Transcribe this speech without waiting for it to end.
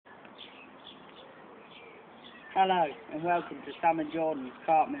Hello and welcome to Sam and Jordan's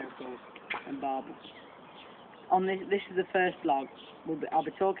Carp Miracles and Barbel. On this is the first vlog. I'll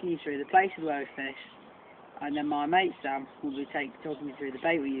be talking you through the places where we fish, and then my mate Sam will be talking you through the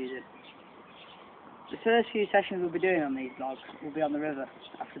bait we're using. The first few sessions we'll be doing on these vlogs will be on the river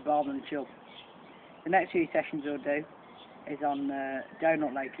after barbel and chub. The next few sessions we'll do is on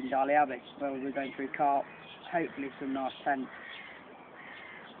Donut Lake in Darley Abbey, where we'll be going through carp, hopefully some nice tents.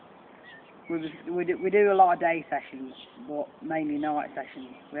 We do a lot of day sessions, but mainly night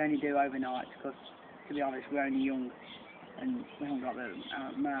sessions. We only do overnights because, to be honest, we're only young and we haven't got the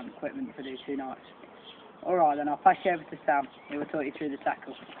amount of equipment to do 2 nights. Alright then, I'll pass you over to Sam, who will talk you through the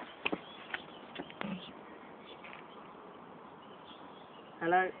tackle.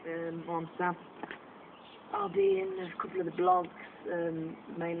 Hello, I'm Sam. I'll be in a couple of the blogs,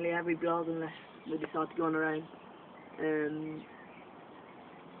 mainly every blog unless we decide to go on our own.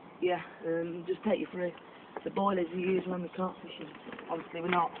 Just take you through the boilers we use when we carp fishing. Obviously we're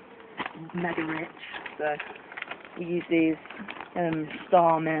not mega rich, so we use these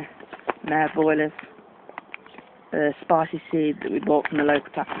Star Mare boilers, spicy seed that we bought from the local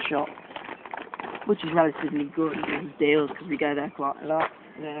tackle shop, which is relatively good in deals because we go there quite a lot.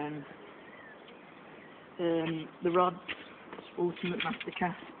 The rods, Ultimate Master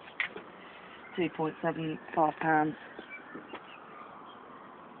Cast, 2.75 pounds.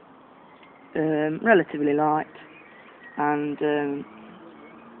 Relatively light and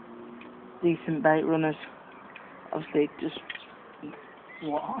decent bait runners. Obviously, just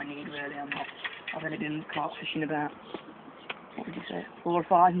what I need really. I've only been carp fishing about, what would you say, 4 or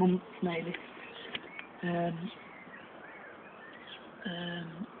 5 months maybe.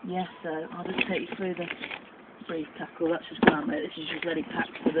 So I'll just take you through the brief tackle. That's just ground bait. This is just ready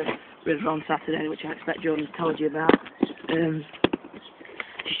packed for the river on Saturday, which I expect Jordan's told you about. It's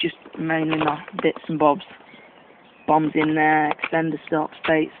just mainly my bits and bobs. Bombs in there, extender stops,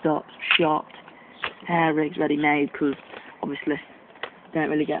 bait stops, shot, hair rigs ready made, because obviously don't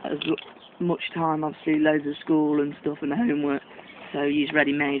really get as much time, obviously loads of school and stuff and homework, so use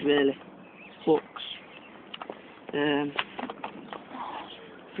ready made really. Hooks,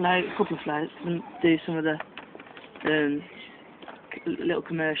 float, a couple of floats, and do some of the little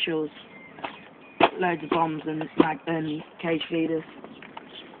commercials, loads of bombs and cage feeders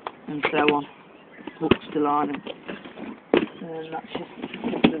and so on, hooks to line them, and that's just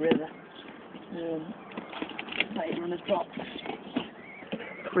the river. Bait runner's box,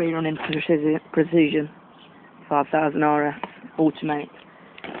 free running precision, 5000 RS, Ultimate,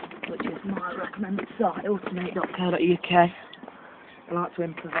 which is my recommended site, ultimate.co.uk. I like to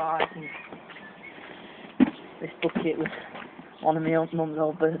improvise, and this bucket was one of my mum's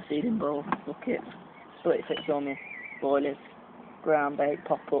old bird feeding bowl buckets, but it fits all my boilers, ground bait,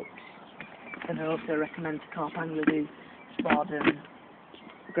 pop-ups, and I also recommend to carp anglers who spot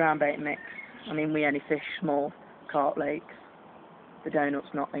ground bait mix. I mean, we only fish small carp lakes. The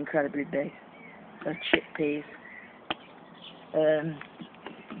donut's not incredibly big. So chickpeas.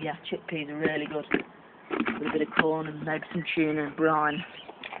 Chickpeas are really good with a bit of corn and maybe some tuna and brine.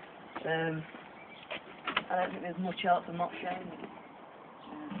 I don't think there's much else I'm not showing you.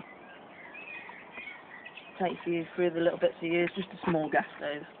 Take you through the little bits we use. Just a small gas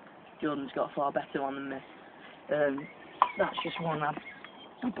stove. Jordan's got a far better one than me. That's just one I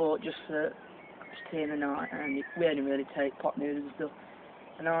bought just for tea in the night, and we only really take pot noodles and stuff.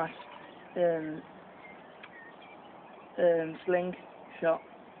 A nice sling shot,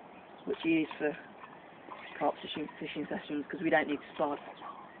 which you use for carp fishing sessions, because we don't need to spot,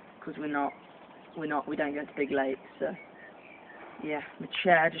 because we don't go to big lakes. So yeah, my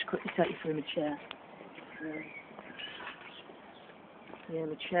chair. Just quickly take you through my chair.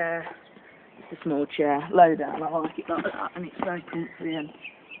 My chair, it's a small chair, low down, I like it like that, and it's very comfy and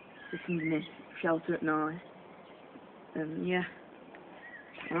it's in the shelter at night. Right,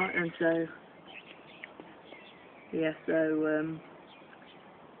 and so,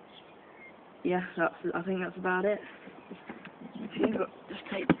 I think that's about it. Just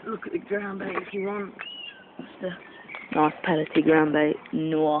take a look at the ground bait if you want. Just a nice pellety ground bait,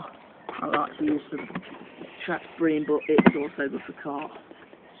 noir. I like to use some trap bream, but it's also good for carp.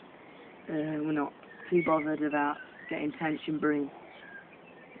 We're not too bothered about getting tension bream.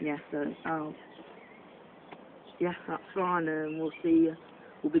 That's fine. We'll see you.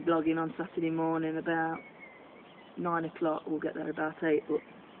 We'll be blogging on Saturday morning about 9 o'clock. We'll get there about 8, but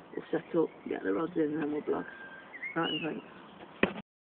we'll set up, get the rods in, and then we'll blog. Right, and thanks.